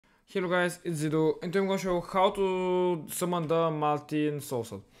Hello guys, it's Zidu, and I'm gonna show how to summon the Martian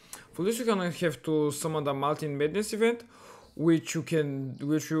Soulsword. For this, you're gonna have to summon the Martian Madness event, which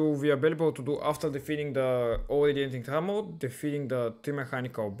will be available to do after defeating the already ending Hardmode, defeating the 3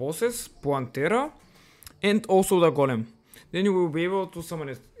 mechanical bosses, Terra, and also the Golem. Then you will be able to summon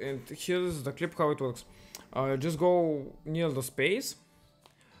it. And here's the clip how it works. Just go near the space,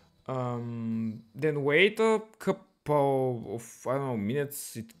 then wait a couple of, I don't know,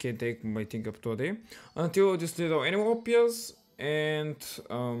 minutes. It can take, I think, up to a day, until this little animal appears, and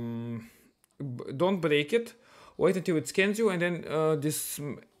don't break it. Wait until it scans you, and then this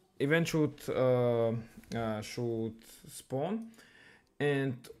event should spawn,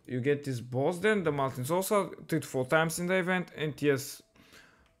 and you get this boss. Then the Martian Soulsword 3 to 4 times in the event, and yes,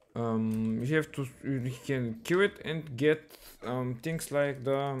 you can kill it and get things like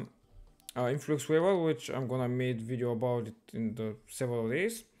the influx waiver, which I'm gonna make video about it in the several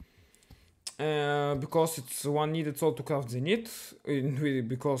days, because it's one needed soul to craft Zenith,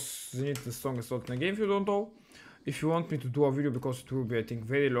 because Zenith is the strongest sword in the game, if you don't know. If you want me to do a video, because it will be, I think,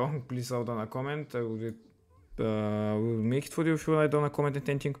 very long, please write down a comment. I will make it for you if you write down a comment and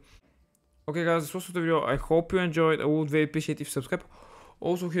anything. Okay guys, this was the video. I hope you enjoyed. I would very appreciate if you subscribe.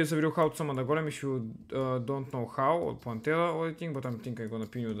 Also, here's a video how to summon the Golem if you don't know how, or Terra or anything, but I think I'm gonna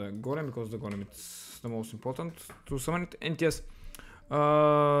pin you the Golem, because the Golem is the most important to summon it. And yes,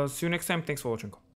 see you next time. Thanks for watching.